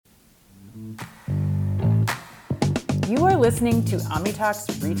You are listening to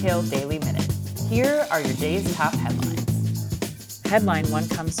OmniTalk's Retail Daily Minute. Here are your day's top headlines. Headline 1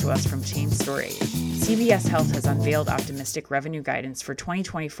 comes to us from Chain Store Age. CVS Health has unveiled optimistic revenue guidance for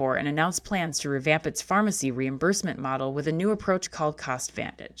 2024 and announced plans to revamp its pharmacy reimbursement model with a new approach called Cost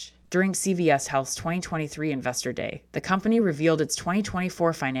Vantage. During CVS Health's 2023 Investor Day, the company revealed its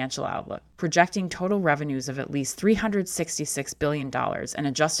 2024 financial outlook, projecting total revenues of at least $366 billion and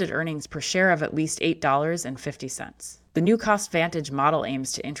adjusted earnings per share of at least $8.50. The new Cost Vantage model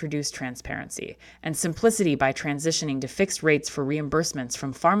aims to introduce transparency and simplicity by transitioning to fixed rates for reimbursements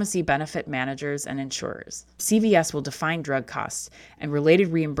from pharmacy benefit managers and insurers. CVS will define drug costs and related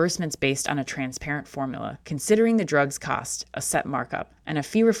reimbursements based on a transparent formula, considering the drug's cost, a set markup, and a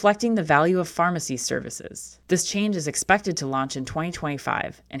fee reflecting the value of pharmacy services. This change is expected to launch in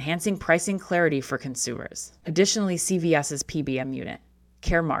 2025, enhancing pricing clarity for consumers. Additionally, CVS's PBM unit,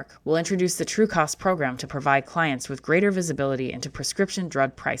 Caremark, will introduce the True Cost program to provide clients with greater visibility into prescription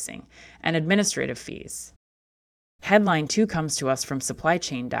drug pricing and administrative fees. Headline 2 comes to us from Supply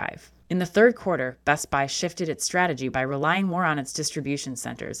Chain Dive. In the third quarter, Best Buy shifted its strategy by relying more on its distribution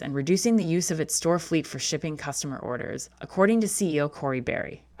centers and reducing the use of its store fleet for shipping customer orders, according to CEO Corey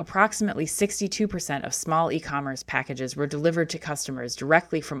Berry. Approximately 62% of small e-commerce packages were delivered to customers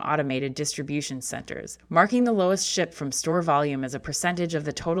directly from automated distribution centers, marking the lowest ship from store volume as a percentage of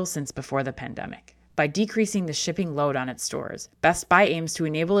the total since before the pandemic. By decreasing the shipping load on its stores, Best Buy aims to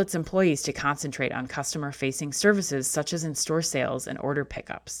enable its employees to concentrate on customer-facing services such as in-store sales and order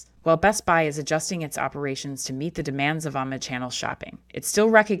pickups. While Best Buy is adjusting its operations to meet the demands of omnichannel shopping, it still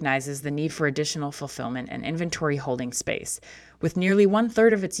recognizes the need for additional fulfillment and inventory holding space, with nearly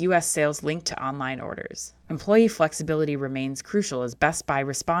 1/3 of its U.S. sales linked to online orders. Employee flexibility remains crucial as Best Buy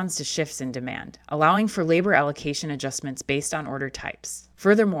responds to shifts in demand, allowing for labor allocation adjustments based on order types.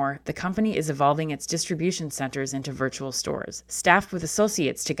 Furthermore, the company is evolving its distribution centers into virtual stores, staffed with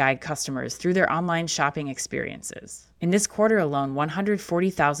associates to guide customers through their online shopping experiences. In this quarter alone,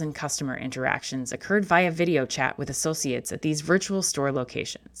 140,000 customer interactions occurred via video chat with associates at these virtual store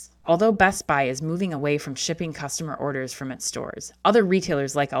locations. Although Best Buy is moving away from shipping customer orders from its stores, other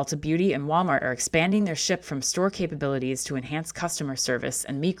retailers like Ulta Beauty and Walmart are expanding their ship-from-store capabilities to enhance customer service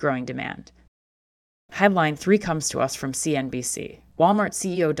and meet growing demand. Headline 3 comes to us from CNBC. Walmart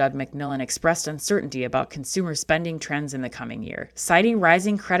CEO Doug McMillon expressed uncertainty about consumer spending trends in the coming year, citing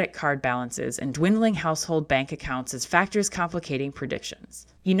rising credit card balances and dwindling household bank accounts as factors complicating predictions.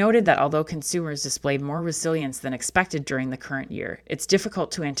 He noted that although consumers displayed more resilience than expected during the current year, it's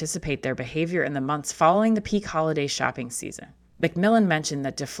difficult to anticipate their behavior in the months following the peak holiday shopping season. McMillon mentioned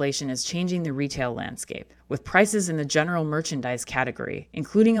that deflation is changing the retail landscape, with prices in the general merchandise category,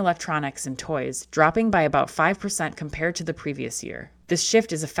 including electronics and toys, dropping by about 5% compared to the previous year. This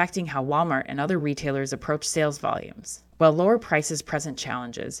shift is affecting how Walmart and other retailers approach sales volumes. While lower prices present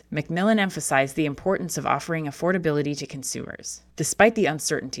challenges, McMillon emphasized the importance of offering affordability to consumers. Despite the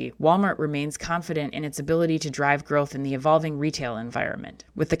uncertainty, Walmart remains confident in its ability to drive growth in the evolving retail environment,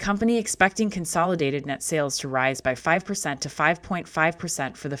 with the company expecting consolidated net sales to rise by 5% to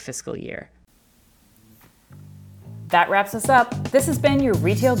 5.5% for the fiscal year. That wraps us up. This has been your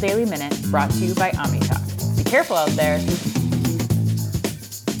Retail Daily Minute, brought to you by OmniTalk. Be careful out there.